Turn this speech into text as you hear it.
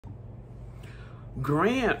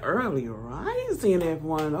Grand early rising,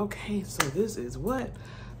 everyone. Okay, so this is what?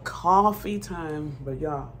 Coffee time. But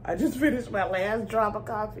y'all, I just finished my last drop of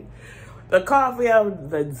coffee. The coffee of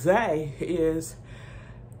the day is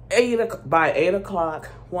by 8 o'clock,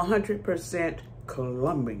 100%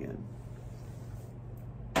 Colombian.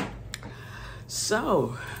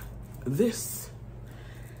 So, this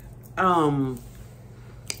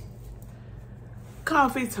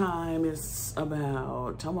coffee time is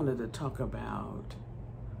about, I wanted to talk about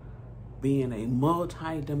being a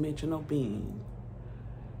multi-dimensional being.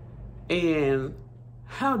 And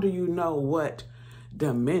how do you know what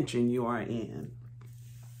dimension you are in?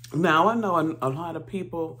 Now, I know a lot of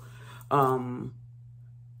people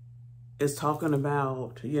is talking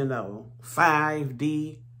about,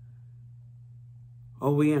 5D,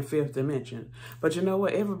 or we in fifth dimension. But you know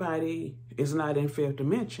what? Everybody is not in fifth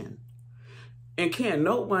dimension. And can't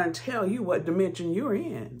no one tell you what dimension you're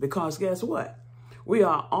in, because guess what? We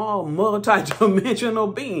are all multi-dimensional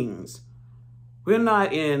beings. We're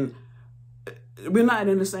not in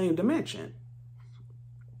the same dimension.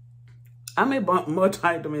 I'm a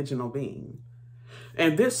multi-dimensional being.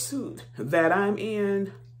 And this suit that I'm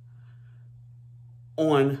in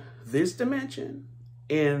on this dimension,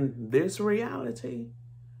 in this reality,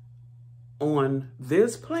 on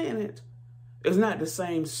this planet, is not the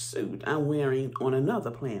same suit I'm wearing on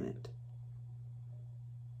another planet,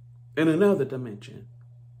 in another dimension.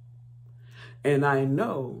 And I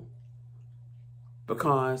know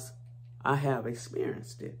because I have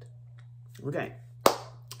experienced it. Okay.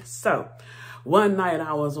 So one night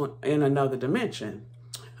I was in another dimension,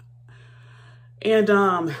 and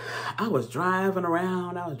I was driving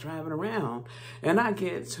around, and I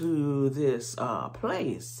get to this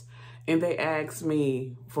place, and they asked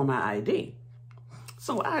me for my ID.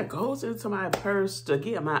 So I goes into my purse to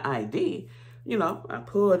get my ID. I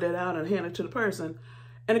pulled it out and handed it to the person,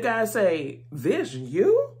 and the guy say, "This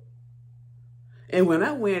you?" And when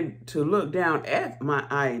I went to look down at my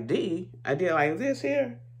ID, I did like this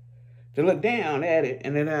here, to look down at it,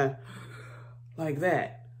 and then like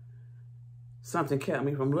that. Something kept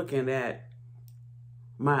me from looking at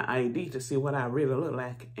my ID to see what I really look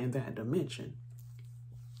like in that dimension.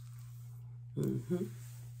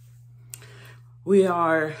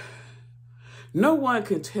 No one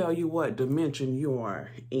can tell you what dimension you are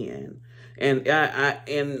in. And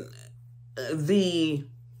the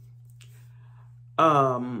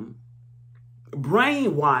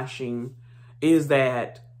brainwashing is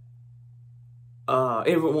that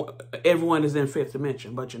everyone is in fifth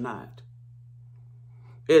dimension, but you're not.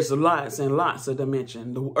 It's lots and lots of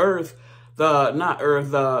dimension. The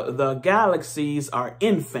galaxies are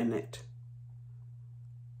infinite.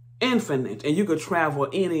 Infinite, and you could travel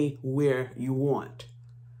anywhere you want.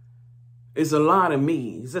 It's a lot of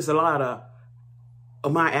me's. There's a lot of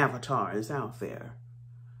my avatars out there,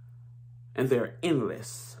 and they're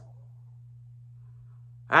endless.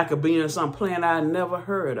 I could be in some planet I never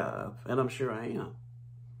heard of, and I'm sure I am.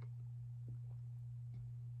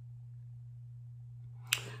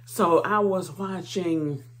 So I was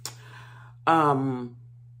watching Law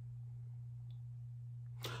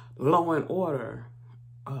and Order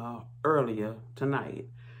earlier tonight,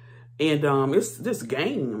 and it's this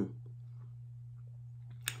game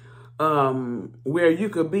where you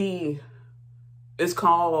could be, it's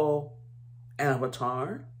called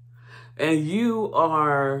Avatar, and you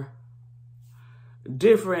are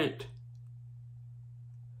different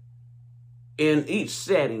in each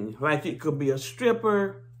setting. Like you could be a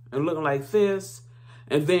stripper and look like this,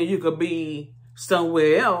 and then you could be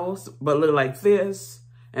somewhere else but look like this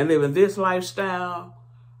and live in this lifestyle.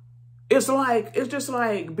 It's just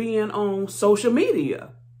like being on social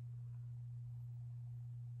media,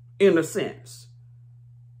 in a sense.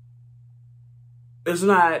 It's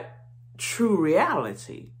not true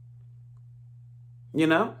reality,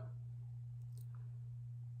 because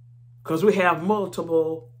we have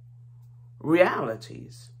multiple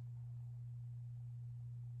realities.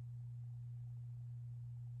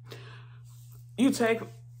 You take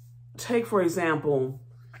for example,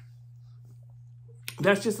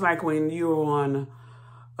 that's just like when you're on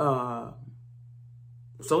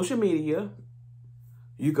social media.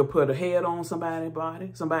 You could put a head on somebody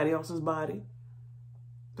else's body.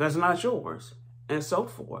 That's not yours, and so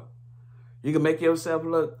forth. You can make yourself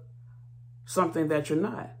look something that you're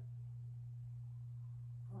not.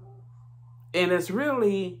 And it's real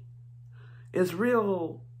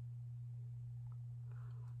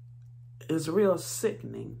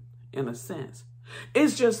sickening in a sense.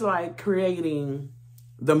 It's just like creating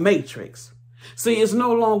the Matrix. See, it's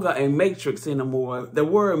no longer a matrix anymore. The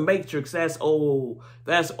word matrix, that's old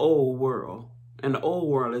world. and the old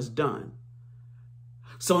world is done.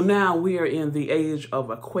 So now we are in the age of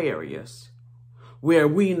Aquarius, where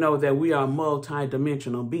we know that we are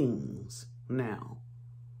multidimensional beings now.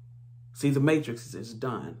 See, the matrix is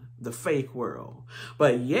done, the fake world.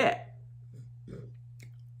 But yet,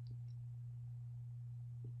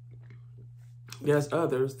 there's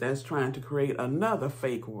others that's trying to create another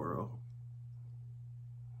fake world.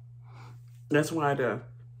 That's why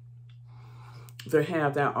they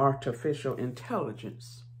have that artificial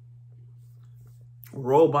intelligence.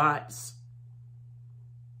 Robots.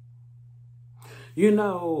 You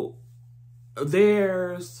know,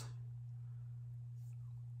 there's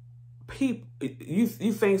people, you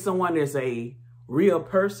think someone is a real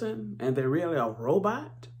person and they're really a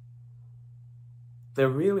robot? They're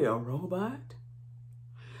really a robot?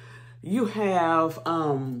 You have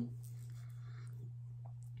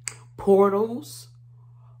portals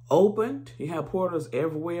opened. You have portals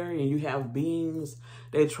everywhere, and you have beings,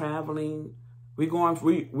 they're traveling.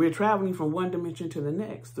 We're traveling from one dimension to the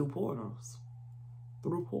next through portals.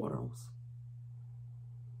 Through portals.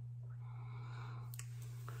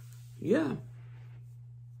 Yeah.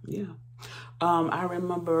 Yeah. I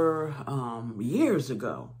remember years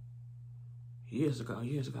ago.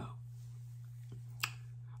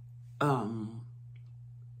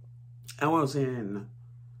 I was in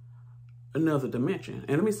another dimension.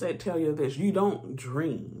 And let me tell you this, you don't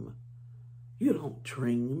dream. You don't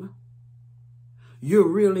dream. You're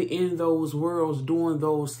really in those worlds doing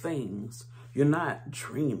those things. You're not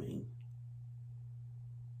dreaming.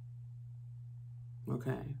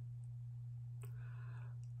 Okay.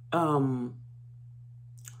 I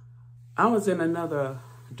was in another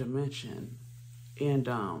dimension, and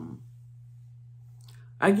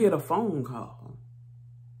I get a phone call.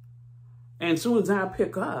 And as soon as I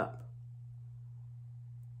pick up,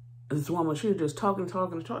 this woman, she was just talking,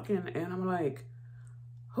 and I'm like,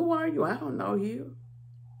 who are you? I don't know you.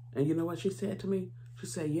 And you know what she said to me? She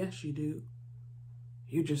said, yes, you do.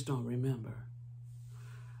 You just don't remember.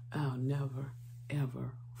 I'll never,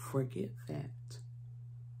 ever forget that.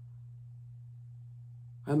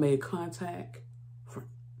 I made contact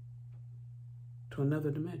to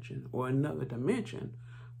another dimension, or another dimension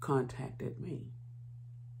contacted me.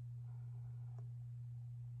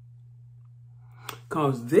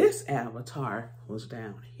 Because this avatar was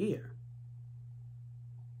down here.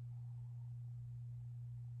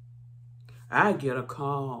 I get a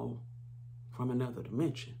call from another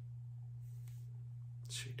dimension.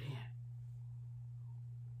 Sure did.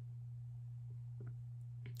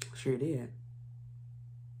 Sure did.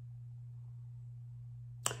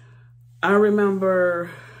 I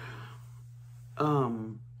remember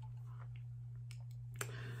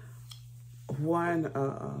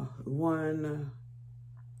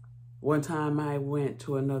one time I went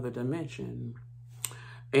to another dimension,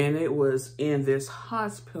 and it was in this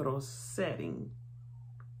hospital setting.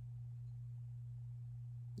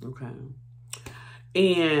 Okay.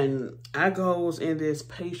 And I goes in this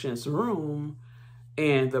patient's room,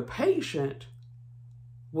 and the patient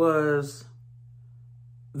was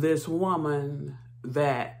this woman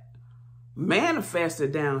that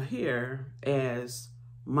manifested down here as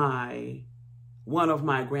one of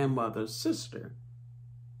my grandmother's sister.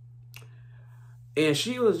 And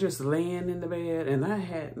she was just laying in the bed, and I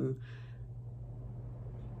hadn't,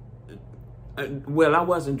 well, I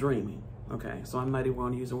wasn't dreaming. Okay, so I'm not even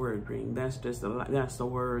going to use the word dream. That's just that's the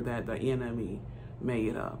word that the enemy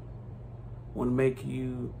made up. Want to make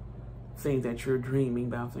you think that you're dreaming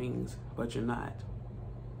about things, but you're not.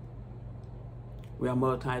 We are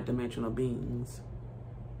multi-dimensional beings.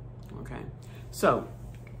 Okay, so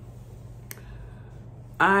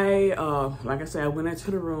like I said, I went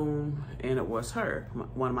into the room, and it was her,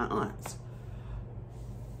 one of my aunts.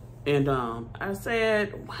 And I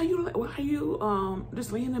said, why are you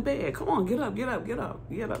just laying in bed? Come on, get up,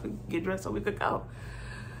 get dressed so we could go.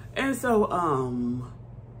 And so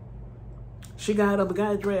she got up and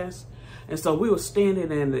got dressed, and so we were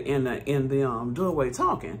standing in the doorway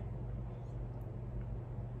talking.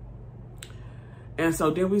 And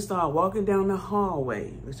so then we started walking down the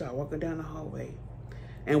hallway.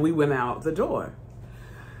 And we went out the door.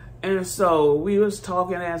 And so we was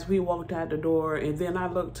talking as we walked out the door, and then I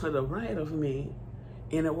looked to the right of me,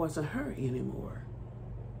 and it wasn't her anymore.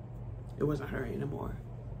 It wasn't her anymore.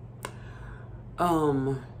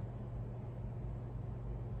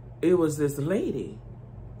 It was this lady.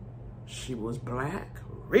 She was black,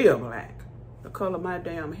 real black, the color of my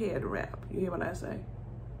damn head wrap. You hear what I say?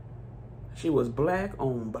 She was black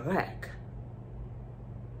on black.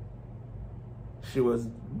 She was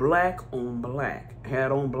black on black.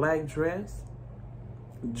 Had on black dress,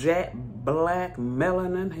 jet black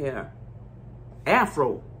melanin hair,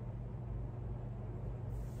 afro.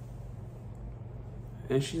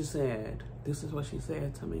 And she said, this is what she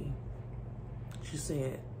said to me. She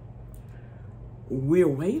said, we're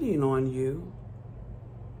waiting on you.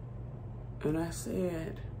 And I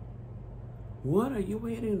said, what are you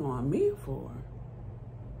waiting on me for?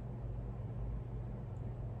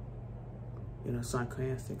 In a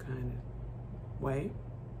sarcastic kind of way.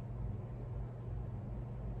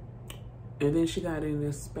 And then she got in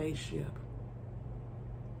this spaceship.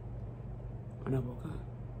 And I woke up.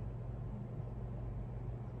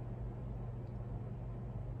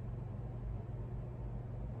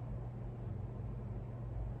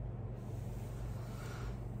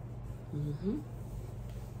 Mm-hmm.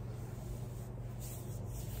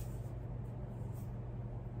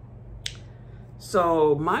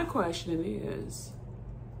 So my question is,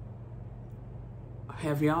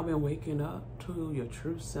 have y'all been waking up to your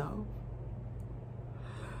true self?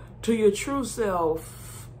 To your true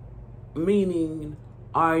self, meaning,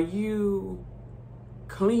 are you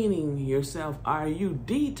cleaning yourself? Are you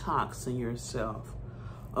detoxing yourself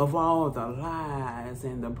of all the lies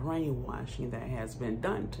and the brainwashing that has been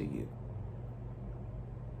done to you?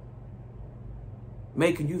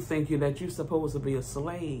 Making you think that you're supposed to be a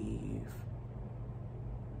slave.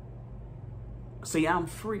 See, I'm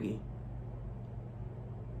free.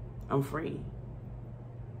 I'm free.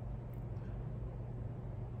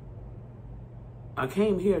 I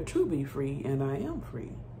came here to be free, and I am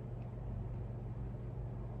free.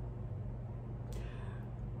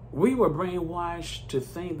 We were brainwashed to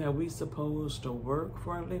think that we're supposed to work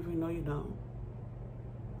for a living. No, you don't.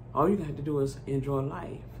 All you got to do is enjoy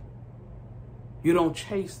life. You don't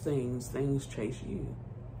chase things, things chase you.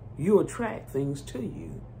 You attract things to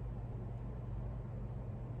you.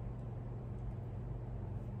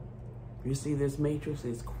 You see this matrix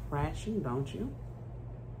is crashing, don't you?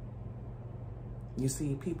 You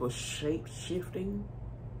see people shape-shifting.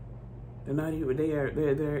 They're not even there.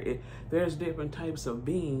 There's different types of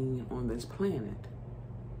being on this planet.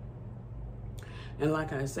 And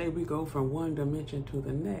like I say, we go from one dimension to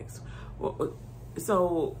the next. Well,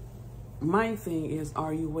 so my thing is,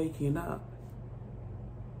 are you waking up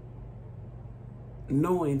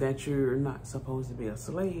knowing that you're not supposed to be a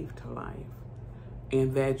slave to life,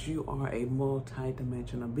 and that you are a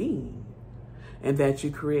multi-dimensional being, and that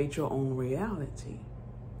you create your own reality,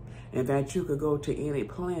 and that you could go to any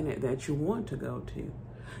planet that you want to go to.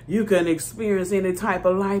 You can experience any type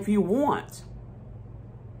of life you want.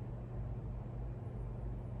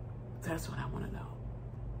 That's what I want to know.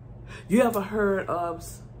 You ever heard of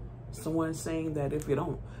someone saying that if you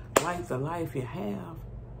don't like the life you have,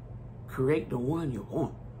 create the one you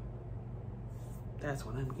want? That's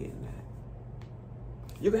what I'm getting at.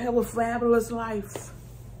 You can have a fabulous life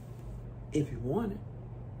if you want it.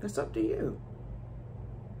 That's up to you.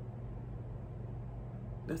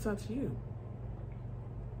 That's up to you.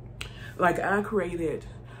 Like I created,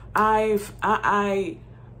 I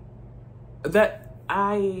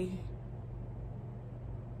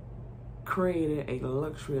created a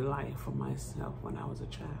luxury life for myself when I was a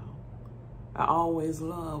child. I always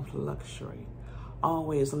loved luxury,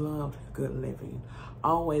 always loved good living,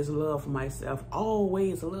 always loved myself,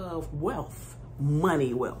 always loved wealth,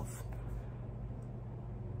 money wealth.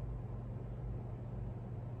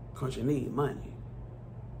 Because you need money.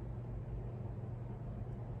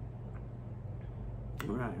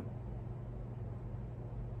 Right.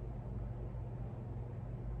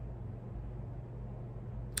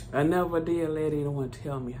 I never did let anyone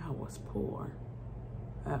tell me I was poor.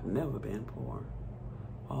 I've never been poor.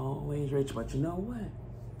 Always rich. But you know what?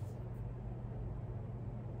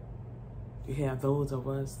 You have those of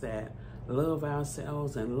us that love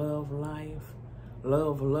ourselves and love life,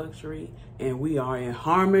 love luxury, and we are in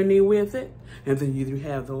harmony with it. And then you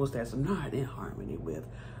have those that's not in harmony with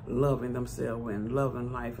loving themselves and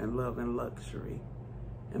loving life and loving luxury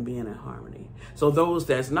and being in harmony. So those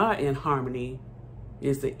that's not in harmony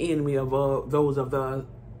is the enemy of those of the,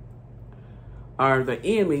 are the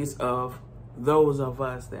enemies of those of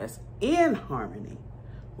us that's in harmony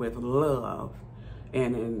with love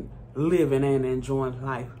and in living and enjoying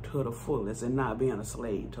life to the fullest and not being a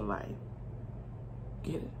slave to life.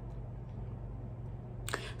 Get it?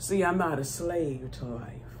 See, I'm not a slave to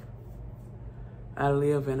life. I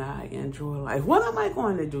live and I enjoy life. What am I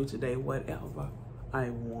going to do today? Whatever I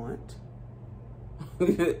want.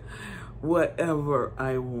 Whatever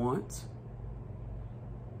I want.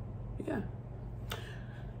 Yeah.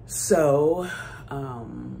 So,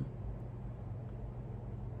 I'm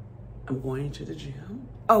going to the gym.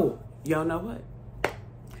 Oh, y'all know what?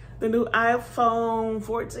 The new iPhone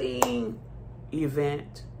 14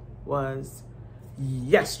 event was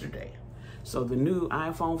yesterday. So the new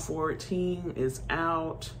iPhone 14 is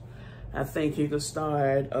out. I think you can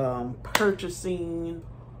start purchasing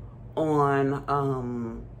on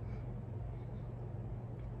on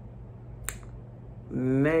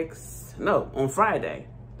Friday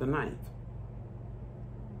the 9th.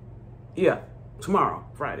 Yeah, tomorrow,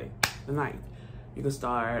 Friday the 9th. You can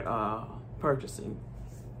start purchasing.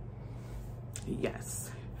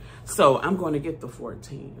 Yes. So I'm going to get the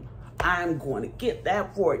 14. I'm going to get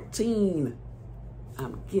that 14.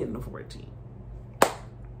 I'm getting the 14.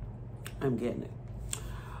 I'm getting it.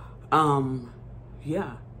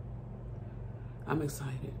 Yeah. I'm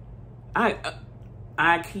excited. I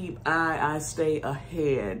stay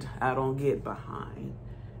ahead. I don't get behind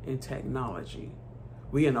in technology.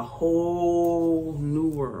 We in a whole new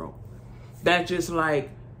world. That's just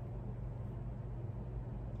like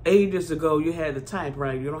ages ago, you had the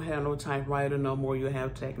typewriter. You don't have no typewriter no more. You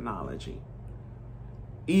have technology.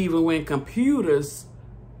 Even when computers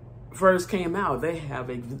first came out, they have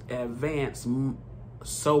advanced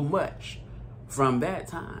so much from that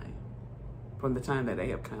time, from the time that they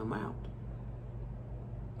have come out.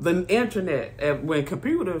 The internet, when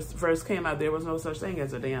computers first came out, there was no such thing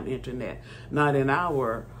as a damn internet. Not in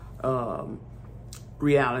our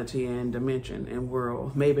reality and dimension and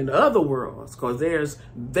world. Maybe in the other worlds, because there's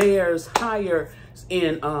higher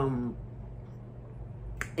in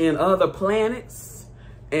other planets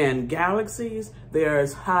and galaxies.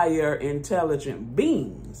 There's higher intelligent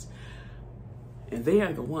beings, and they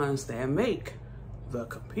are the ones that make the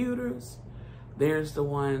computers. There's the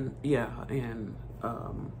one, and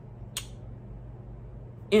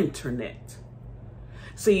internet.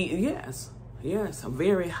 See, yes,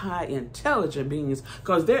 very high intelligent beings,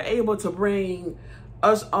 because they're able to bring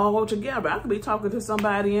us all together. I could be talking to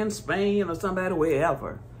somebody in Spain or somebody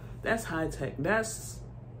wherever. That's high tech. That's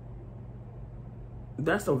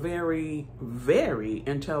a very, very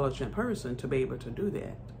intelligent person to be able to do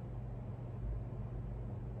that.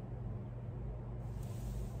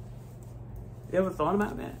 You ever thought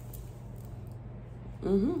about that?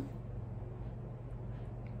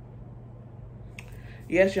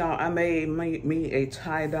 Yes, y'all, I made me a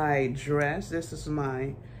tie-dye dress. This is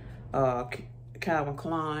my Calvin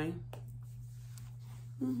Klein.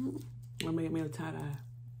 I made me a tie-dye.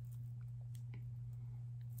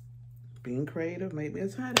 Being creative made me a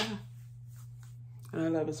tie-dye. And I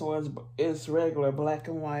love it. So it's regular black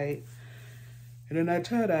and white. And then I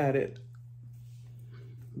tie-dyed it.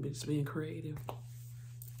 Just being creative.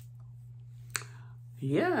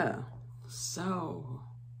 Yeah. So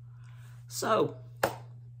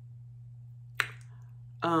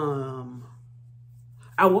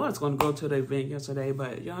I was going to go to the event yesterday,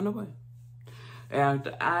 but y'all know what?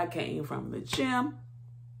 After I came from the gym,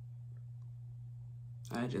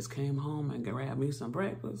 I just came home and grabbed me some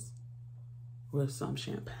breakfast with some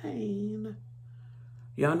champagne.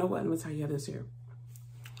 Y'all know what? Let me tell you this here.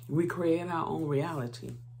 We create our own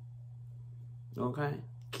reality. Okay?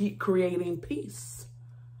 Keep creating peace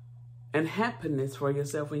and happiness for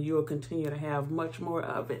yourself, and you will continue to have much more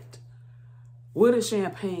of it. What is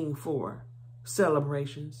champagne for?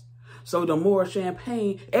 Celebrations. So the more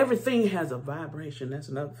champagne, everything has a vibration. That's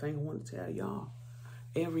another thing I want to tell y'all.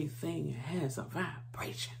 Everything has a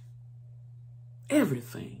vibration.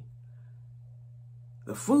 Everything.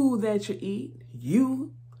 The food that you eat,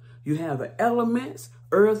 you have the elements,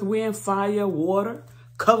 earth, wind, fire, water.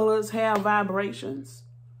 Colors have vibrations.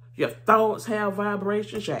 Your thoughts have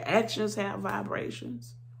vibrations. Your actions have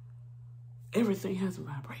vibrations. Everything has a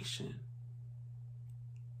vibration.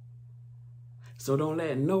 So don't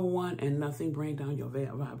let no one and nothing bring down your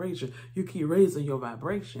vibration. You keep raising your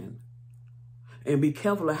vibration. And be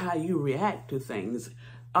careful of how you react to things.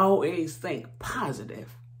 Always think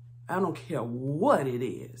positive. I don't care what it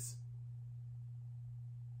is.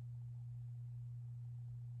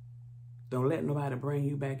 Don't let nobody bring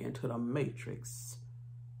you back into the matrix.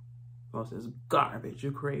 Because it's garbage.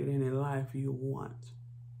 You create any life you want.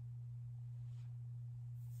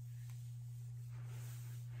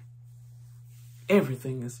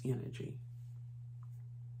 Everything is energy.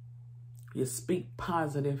 You speak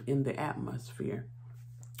positive in the atmosphere.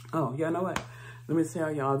 Oh, y'all know what? Let me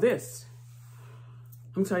tell y'all this.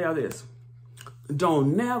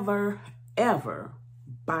 Don't never, ever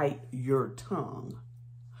bite your tongue.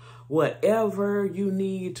 Whatever you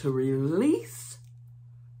need to release,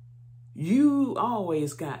 you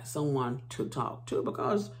always got someone to talk to,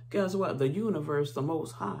 because guess what? The universe, the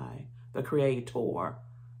Most High, the Creator,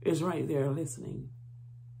 is right there listening.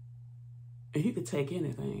 And he could take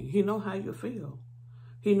anything. He know how you feel.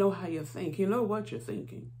 He know how you think. He know what you're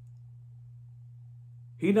thinking.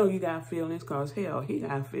 He know you got feelings because, hell, he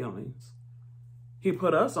got feelings. He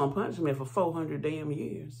put us on punishment for 400 damn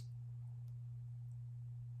years.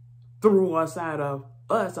 Threw us out of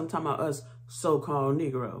us. I'm talking about us so-called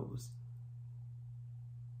Negroes.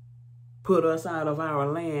 Put us out of our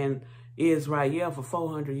land, Israel, for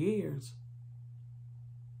 400 years.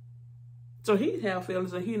 So he have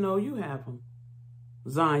feelings and he know you have them.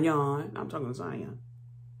 Zion. I'm talking Zion.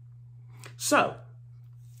 So,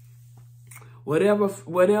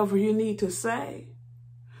 whatever you need to say,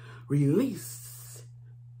 release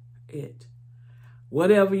it.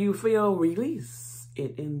 Whatever you feel, release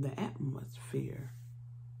it in the atmosphere.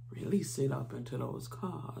 Release it up into those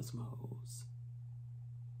cosmos.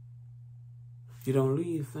 You don't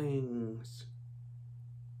leave things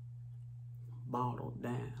bottled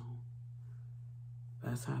down.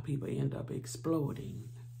 That's how people end up exploding.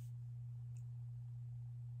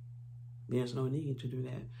 There's no need to do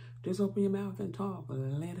that. Just open your mouth and talk.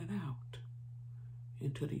 Let it out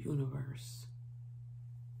into the universe.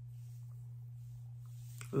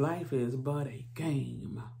 Life is but a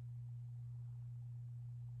game.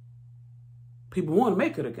 People want to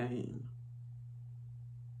make it a game.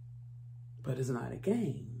 But it's not a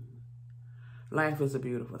game. Life is a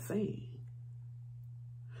beautiful thing.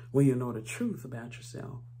 When you know the truth about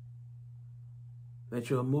yourself. That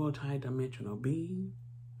you're a multidimensional being.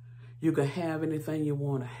 You can have anything you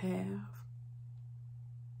want to have.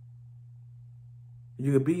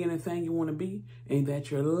 You can be anything you want to be. And that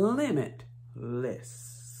you're limitless.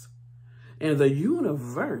 And the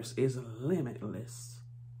universe is limitless.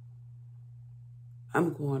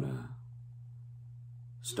 I'm going to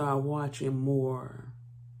start watching more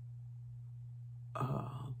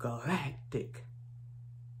Galactic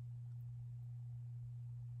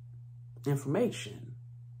information.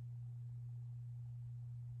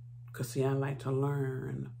 Because, see, I like to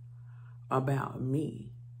learn about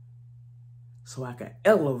me so I can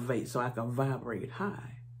elevate, so I can vibrate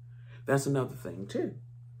high. That's another thing, too.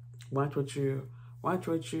 Watch what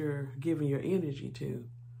you're giving your energy to.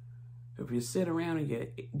 If you sit around and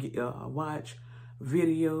you watch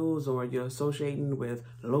videos or you're associating with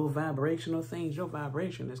low vibrational things, your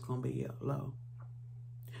vibration is going to be low.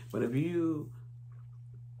 But if you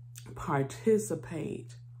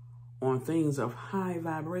participate on things of high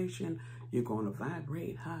vibration, you're going to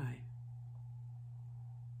vibrate high.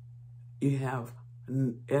 You have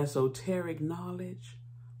esoteric knowledge,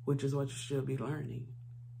 which is what you should be learning.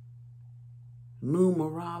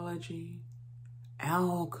 Numerology,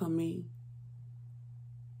 alchemy,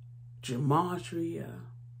 gematria,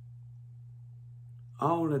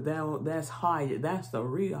 all of that, that's higher. That's the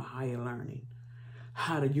real higher learning.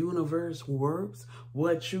 How the universe works,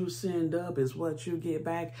 what you send up is what you get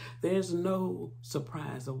back. There's no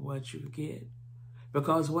surprise of what you get,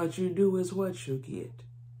 because what you do is what you get.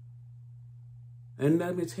 And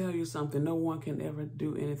let me tell you something, no one can ever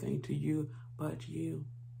do anything to you but you.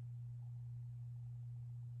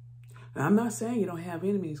 Now, I'm not saying you don't have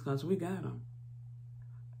enemies, because we got them.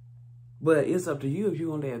 But it's up to you if you're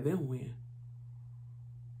going to let them win.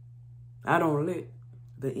 I don't let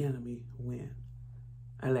the enemy win.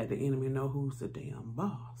 I let the enemy know who's the damn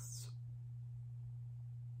boss.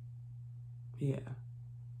 Yeah.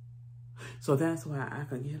 So that's why I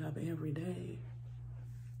can get up every day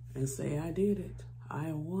and say, I did it.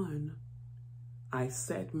 I won. I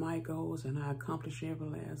set my goals and I accomplished every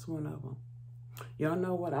last one of them. Y'all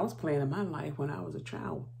know what? I was planning my life when I was a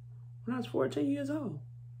child. When I was 14 years old.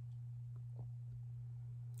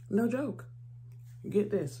 No joke.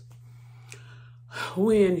 Get this.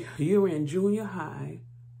 When you're in junior high,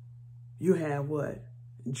 you have what?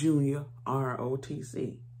 Junior,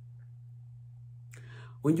 ROTC.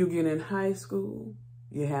 When you get in high school,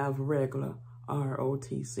 you have regular,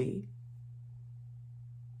 ROTC.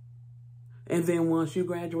 And then once you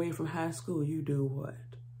graduate from high school, you do what?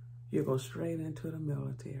 You go straight into the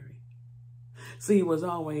military. See, it was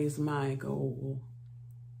always my goal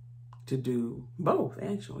to do both,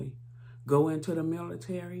 actually. Go into the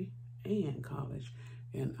military and college.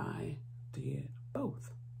 And I did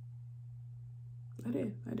both. I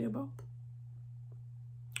did both.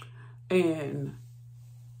 And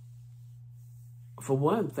for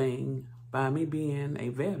one thing, by me being a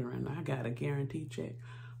veteran, I got a guaranteed check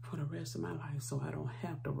for the rest of my life, so I don't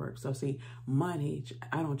have to work. So see, money,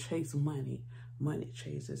 I don't chase money. Money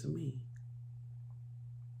chases me.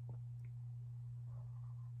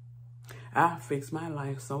 I fix my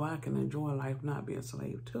life so I can enjoy life, not be a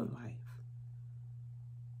slave to life.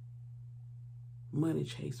 Money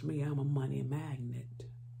chase me. I'm a money magnet.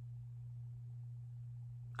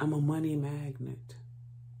 I'm a money magnet.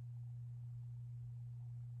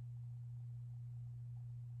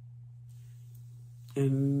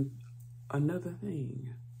 And another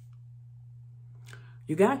thing,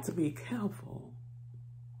 you got to be careful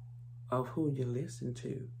of who you listen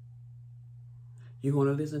to. You going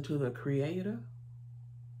to listen to the creator,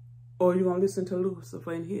 or you going to listen to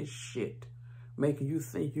Lucifer and his shit, making you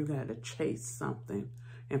think you got to chase something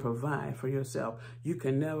and provide for yourself.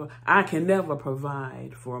 I can never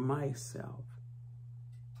provide for myself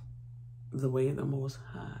the way the Most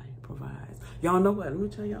High provides. Y'all know what? Let me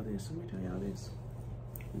tell y'all this. Let me tell y'all this.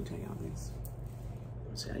 Let me tell y'all this.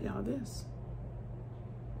 Let me tell y'all this.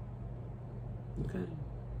 Okay.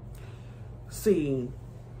 See,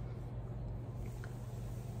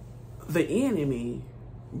 the enemy,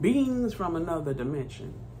 beings from another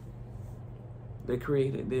dimension, they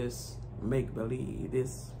created this make-believe,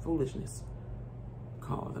 this foolishness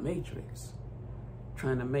called the Matrix,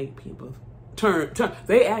 trying to make people turn.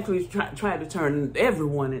 They actually try to turn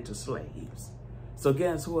everyone into slaves. So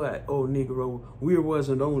guess what, old Negro? We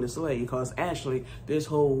wasn't the only slave, because actually this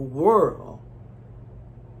whole world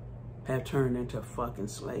have turned into a fucking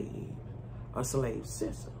slave, a slave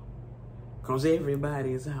system, because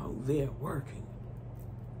everybody is out there working.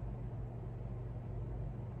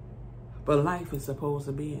 But life is supposed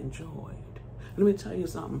to be enjoyed. Let me tell you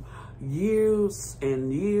something. Years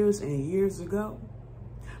and years and years ago,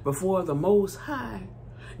 before the Most High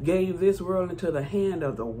gave this world into the hand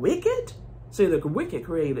of the wicked, see, the wicked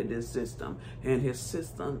created this system, and his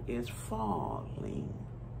system is falling.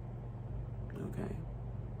 Okay?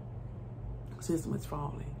 System is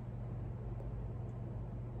falling.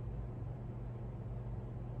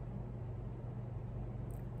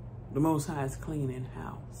 The Most High is cleaning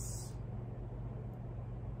house.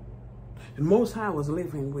 The Most High was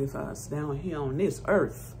living with us down here on this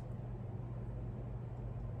earth.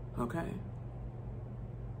 Okay?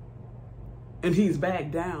 And he's back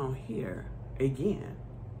down here again.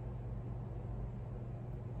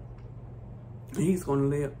 And he's going to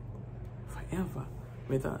live forever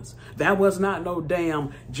with us. That was not no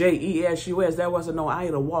damn Jesus. That wasn't no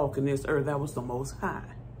idol walking this earth. That was the Most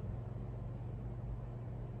High.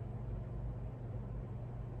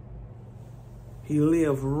 He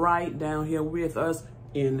lived right down here with us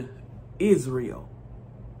in Israel.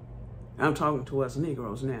 I'm talking to us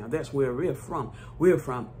Negroes now. That's where we're from. We're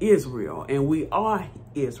from Israel, and we are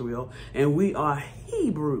Israel, and we are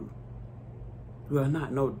Hebrew. We are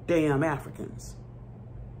not no damn Africans.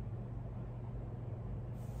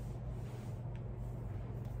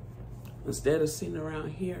 Instead of sitting around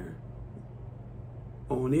here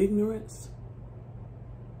on ignorance,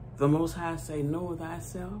 the Most High say, know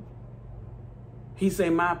thyself. He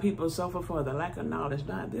say, my people suffer for the lack of knowledge,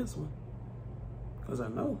 not this one, because I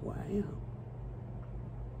know who I am.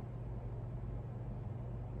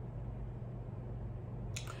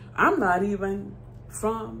 I'm not even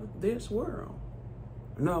from this world.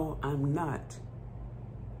 No, I'm not.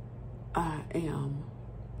 I am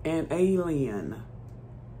an alien.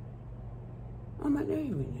 I'm an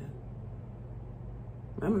alien.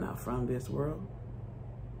 I'm not from this world.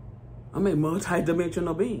 I'm a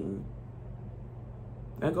multidimensional being.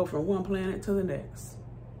 I go from one planet to the next.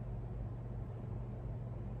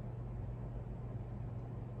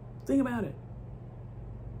 Think about it.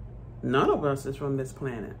 None of us is from this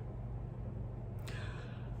planet.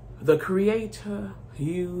 The Creator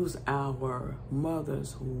used our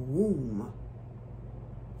mother's womb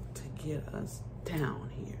to get us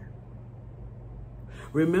down here.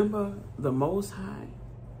 Remember, the Most High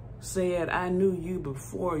said, I knew you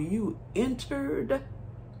before you entered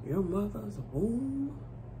your mother's womb.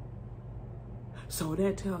 So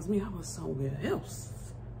that tells me I was somewhere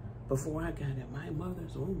else before I got in my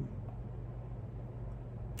mother's womb.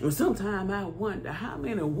 And sometimes I wonder, how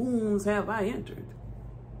many wombs have I entered?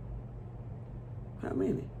 How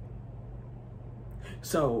many?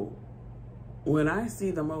 So when I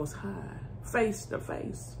see the Most High face to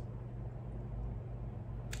face,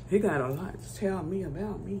 he got a lot to tell me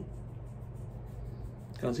about me.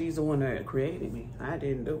 Because he's the one that created me. I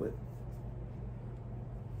didn't do it.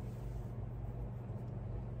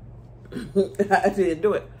 I didn't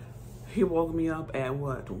do it. He woke me up at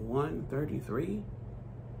what, 1:33?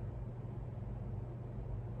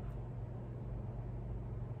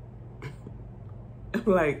 I'm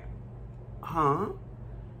like, huh?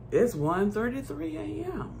 It's 1:33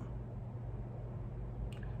 a.m.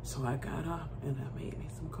 So I got up and I made me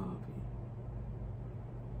some coffee.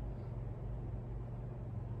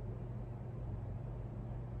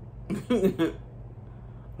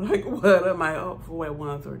 Like, what am I up for at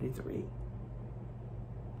 1:33?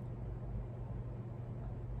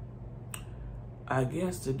 I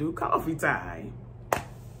guess to do coffee time.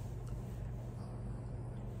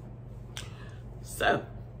 So,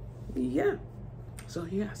 yeah. So,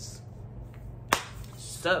 yes.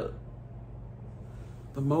 So,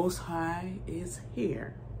 the Most High is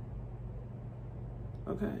here.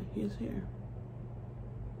 Okay, he's here.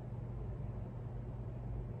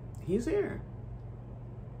 He's here.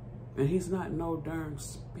 And he's not no darn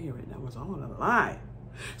spirit. That was all a lie.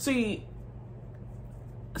 See,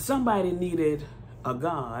 somebody needed a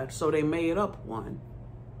God, so they made up one.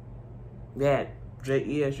 That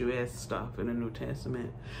Jesus stuff in the New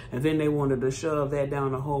Testament. And then they wanted to shove that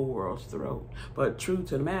down the whole world's throat. But truth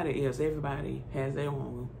to the matter is, everybody has their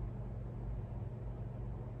own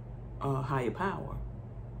higher power.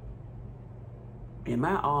 And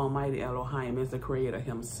my almighty Elohim is the creator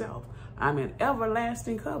himself. I'm in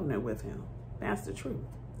everlasting covenant with him. That's the truth.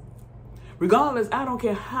 Regardless, I don't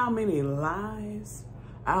care how many lies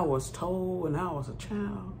I was told when I was a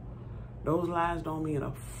child. Those lies don't mean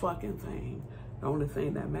a fucking thing. The only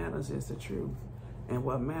thing that matters is the truth. And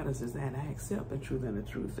what matters is that I accept the truth, and the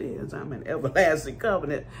truth is I'm in everlasting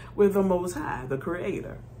covenant with the Most High, the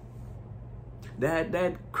creator.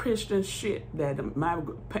 That Christian shit that my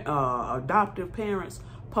adoptive parents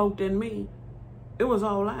poked in me, it was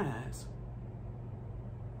all lies.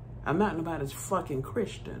 I'm not nobody's fucking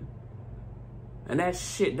Christian. And that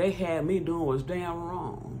shit they had me doing was damn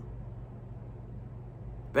wrong.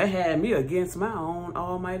 They had me against my own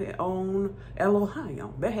almighty own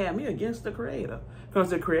Elohim. They had me against the creator. Because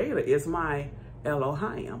the creator is my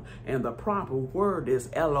Elohim. And the proper word is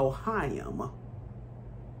Elohim.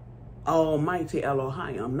 Almighty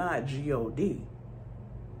Elohim, not G-O-D.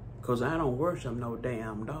 Because I don't worship no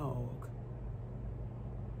damn dog.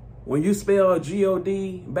 When you spell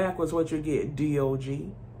G-O-D backwards, what you get?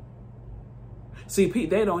 D-O-G. See,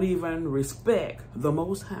 they don't even respect the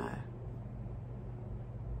Most High.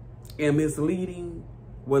 And was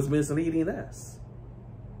misleading us.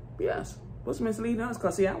 Yes, was misleading us.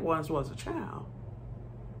 Because see, I once was a child.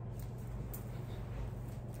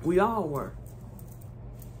 We all were.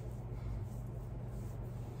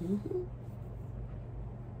 Mm-hmm.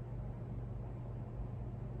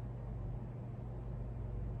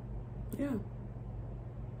 Yeah.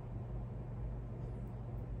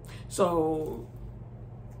 So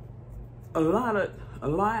a lot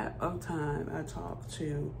of time I talk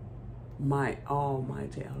to my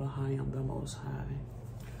almighty Elohim, the Most High,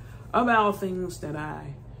 about things that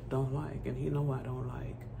I don't like, and he know I don't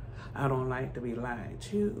like. I don't like to be lied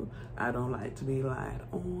to. I don't like to be lied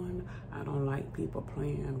on. I don't like people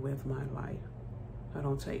playing with my life. I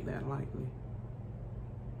don't take that lightly.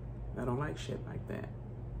 I don't like shit like that.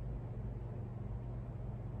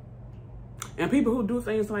 And people who do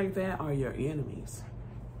things like that are your enemies.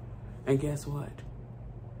 And guess what?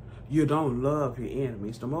 You don't love your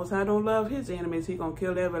enemies. The Most High don't love his enemies. He gonna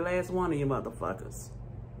kill every last one of you motherfuckers.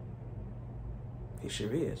 He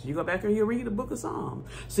sure is. You go back and you read the book of Psalms.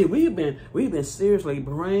 See, we've been seriously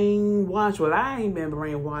brainwashed. Well, I ain't been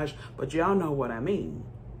brainwashed, but y'all know what I mean.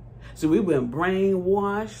 See, we've been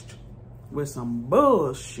brainwashed with some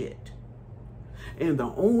bullshit. And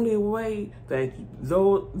the only way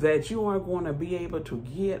that you are going to be able to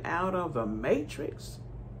get out of the matrix,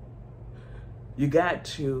 you got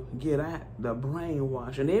to get out the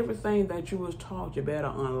brainwash. And everything that you was taught, you better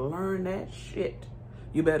unlearn that shit.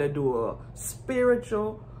 You better do a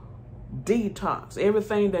spiritual detox.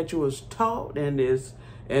 Everything that you was taught in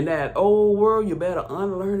that old world, you better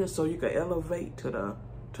unlearn it so you can elevate to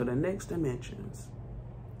the next dimensions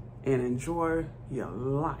and enjoy your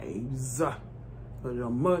lives with your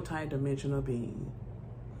multi-dimensional being.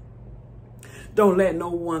 Don't let no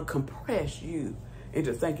one compress you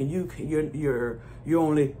into thinking you're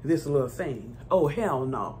only this little thing. Oh, hell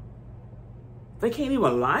no. They can't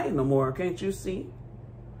even lie no more, can't you see?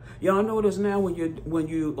 Y'all notice now when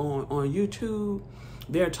you on YouTube,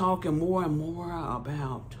 they're talking more and more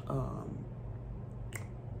about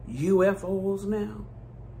UFOs now.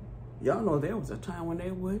 Y'all know there was a time when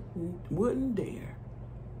they wouldn't dare.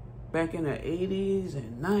 Back in the 80s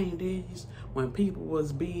and 90s, when people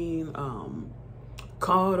was being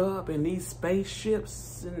caught up in these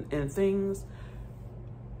spaceships and things,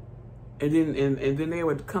 and then they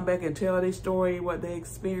would come back and tell their story, what they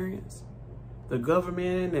experienced. The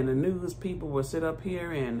government and the news people would sit up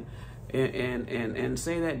here and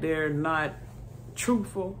say that they're not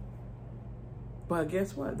truthful. But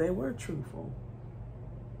guess what? They were truthful.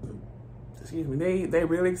 Excuse me. They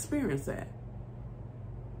really experienced that.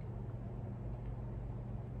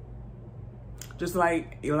 Just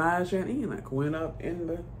like Elijah and Enoch went up in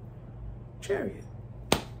the chariot.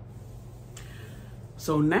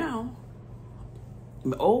 So now,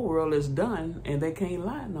 the old world is done and they can't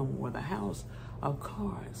lie no more. The house of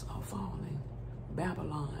cards are falling.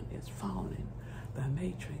 Babylon is falling. The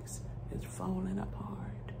matrix is falling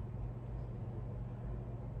apart.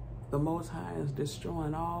 The Most High is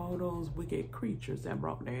destroying all those wicked creatures that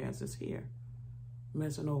brought their asses here,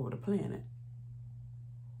 messing over the planet.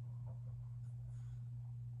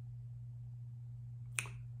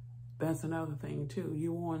 That's another thing too.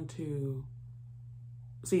 You want to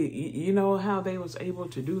see, you know how they was able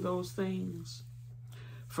to do those things?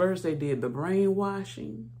 First they did the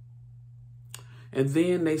brainwashing, and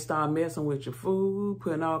then they start messing with your food,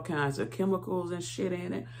 putting all kinds of chemicals and shit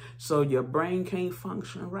in it, so your brain can't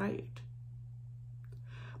function right.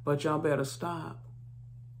 But y'all better stop,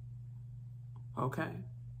 okay?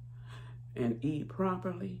 And eat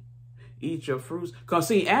properly. Eat your fruits. Because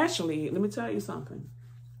see, actually, let me tell you something.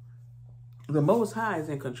 The Most High is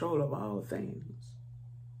in control of all things.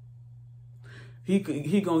 He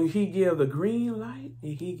give the green light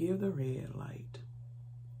and he give the red light.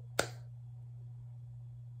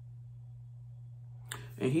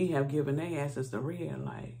 And he have given their asses the red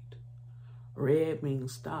light. Red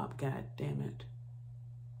means stop, God damn it.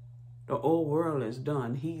 The old world is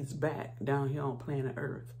done. He's back down here on planet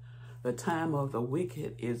Earth. The time of the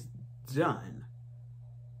wicked is done.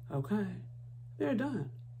 Okay? They're done.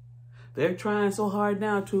 They're trying so hard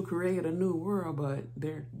now to create a new world, but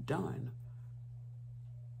they're done.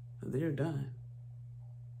 They're done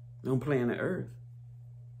on planet Earth.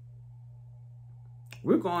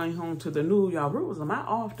 We're going home to the New Jerusalem. I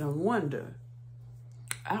often wonder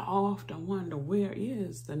where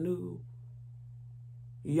is the New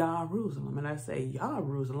Jerusalem? And I say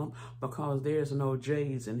Jerusalem because there's no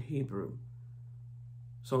J's in Hebrew.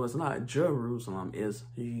 So it's not Jerusalem, it's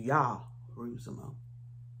Jerusalem.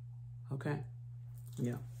 Okay?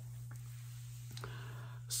 Yeah.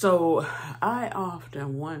 So I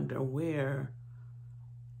often wonder where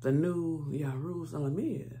the New Jerusalem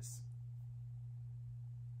is.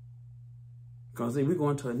 Because we're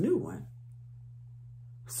going to a new one.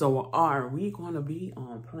 So are we going to be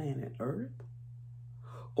on planet Earth?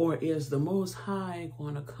 Or is the Most High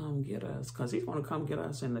going to come get us? Because he's going to come get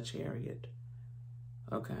us in the chariot.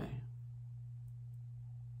 Okay.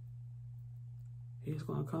 He's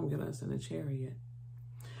going to come get us in the chariot.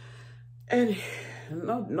 And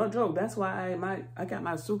no joke, that's why I got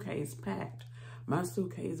my suitcase packed. My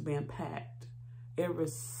suitcase been packed ever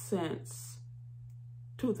since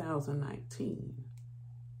 2019.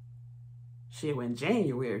 Shit, when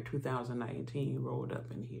January 2019 rolled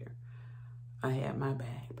up in here, I had my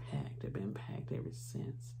bag packed. It's been packed ever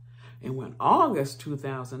since. And when August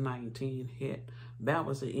 2019 hit, that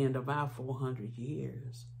was the end of our 400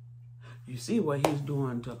 years. You see what he's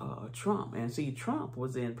doing to Trump, and see, Trump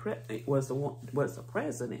was the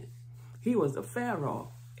president. He was the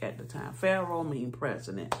pharaoh at the time. Pharaoh mean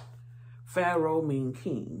president. Pharaoh mean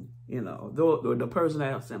king. You know, the person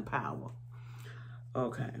that's in power.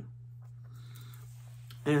 Okay.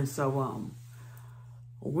 And so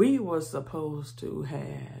we were supposed to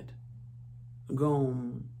had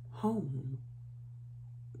gone home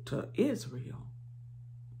to Israel,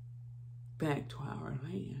 back to our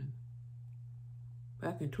land.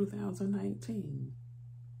 Back in 2019.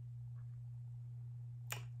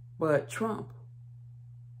 But Trump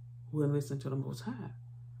wouldn't listen to the Most High.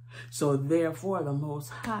 So therefore, the Most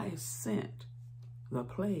High sent the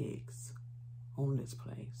plagues on this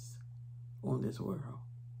place, on this world.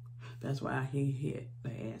 That's why he hit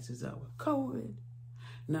the asses up with COVID.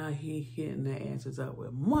 Now he hitting their asses up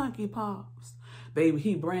with monkeypox. Baby,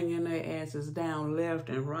 he bringing their asses down left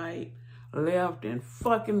and right, left and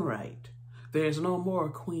fucking right. There's no more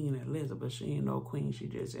Queen Elizabeth. She ain't no queen. She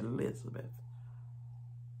just Elizabeth.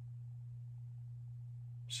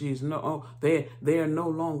 She's no, they're no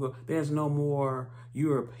longer, there's no more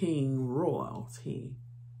European royalty.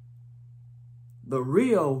 The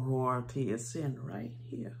real royalty is sitting right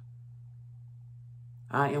here.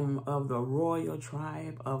 I am of the royal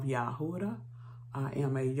tribe of Yahudah. I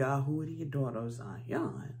am a Yahudi daughter of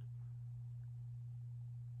Zion.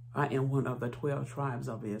 I am one of the 12 tribes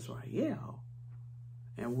of Israel.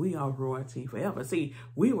 And we are royalty forever. See,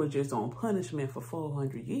 we were just on punishment for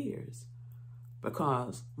 400 years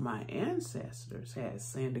because my ancestors had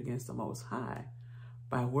sinned against the Most High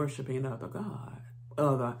by worshiping other gods.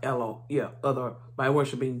 By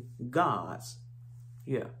worshiping gods.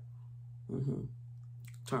 Yeah.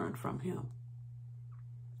 Turned from him.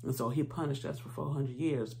 And so he punished us for 400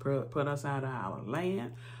 years, put us out of our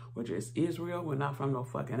land, which is Israel. We're not from no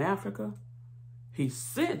fucking Africa. He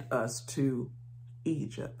sent us to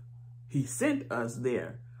Egypt. He sent us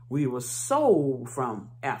there. We were sold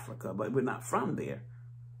from Africa, but we're not from there.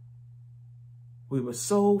 We were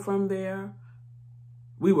sold from there,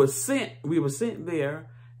 We were sent there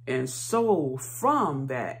and sold from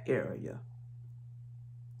that area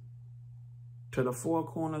to the four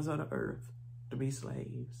corners of the earth to be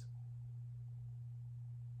slaves.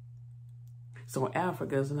 So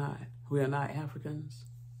Africa is not, we are not Africans.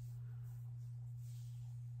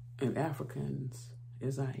 And Africans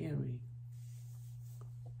is our enemy.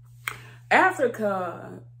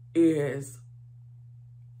 Africa is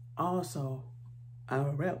also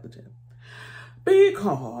our relative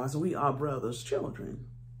because we are brothers' children.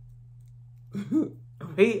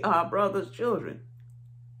 We are brothers' children.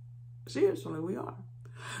 Seriously, we are.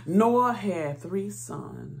 Noah had 3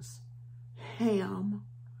 sons, Ham,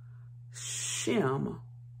 Shem,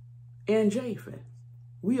 and Japheth.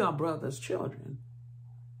 We are brothers' children.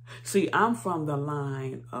 See, I'm from the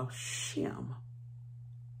line of Shem.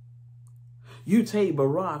 You take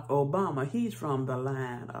Barack Obama, he's from the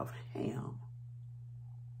line of Ham.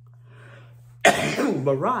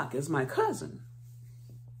 Barack is my cousin.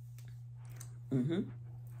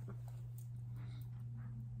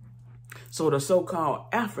 So the so-called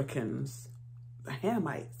Africans, the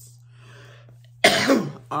Hamites,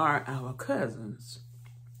 are our cousins.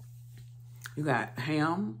 You got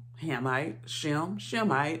Ham, Hamite, Shem,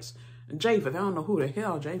 Shemites, and Japheth. I don't know who the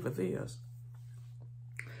hell Japheth is.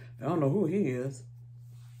 I don't know who he is.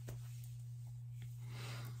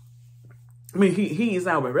 I mean, he is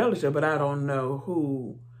our relative, but I don't know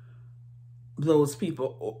who those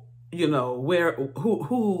people, you know,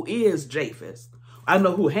 who is Japheth. I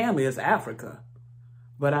know who Ham is, Africa,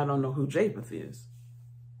 but I don't know who Japheth is.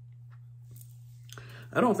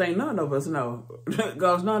 I don't think none of us know,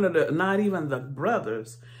 because not even the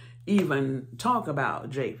brothers even talk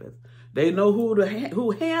about Japheth. They know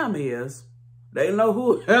who Ham is. They know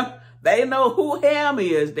who Ham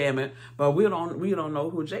is, damn it. But we don't know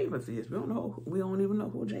who Japheth is. We don't even know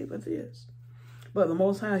who Japheth is. But the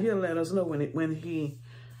Most High, He'll let us know when He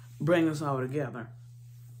brings us all together.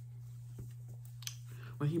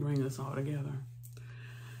 When He brings us all together,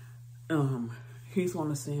 He's going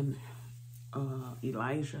to send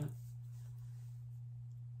Elijah.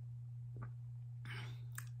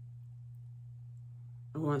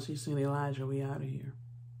 And once He sent Elijah, we out of here.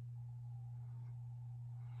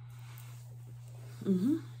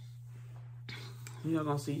 You're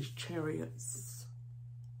going to see chariots.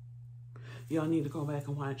 Y'all need to go back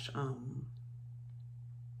and watch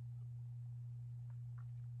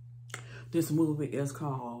this movie is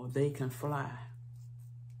called They Can Fly.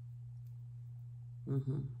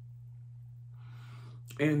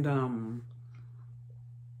 And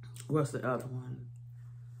what's the other one?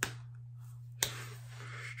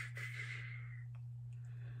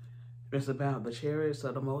 It's about the chariots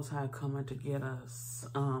of the Most High coming to get us.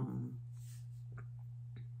 Oh,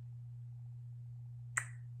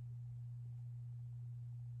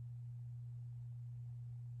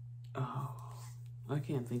 I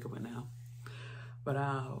can't think of it now. But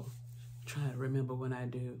I'll try to remember when I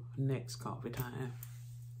do next coffee time.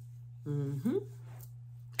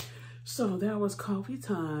 So that was coffee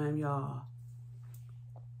time, y'all.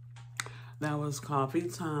 That was coffee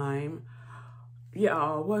time.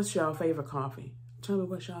 Y'all, what's y'all favorite coffee? Tell me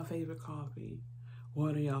what's y'all favorite coffee.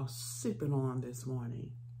 What are y'all sipping on this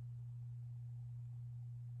morning?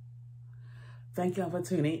 Thank y'all for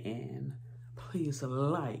tuning in. Please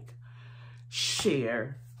like,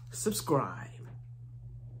 share, subscribe,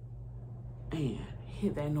 and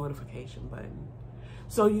hit that notification button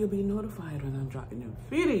so you'll be notified when I'm dropping new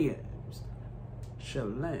videos.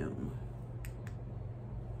 Shalom.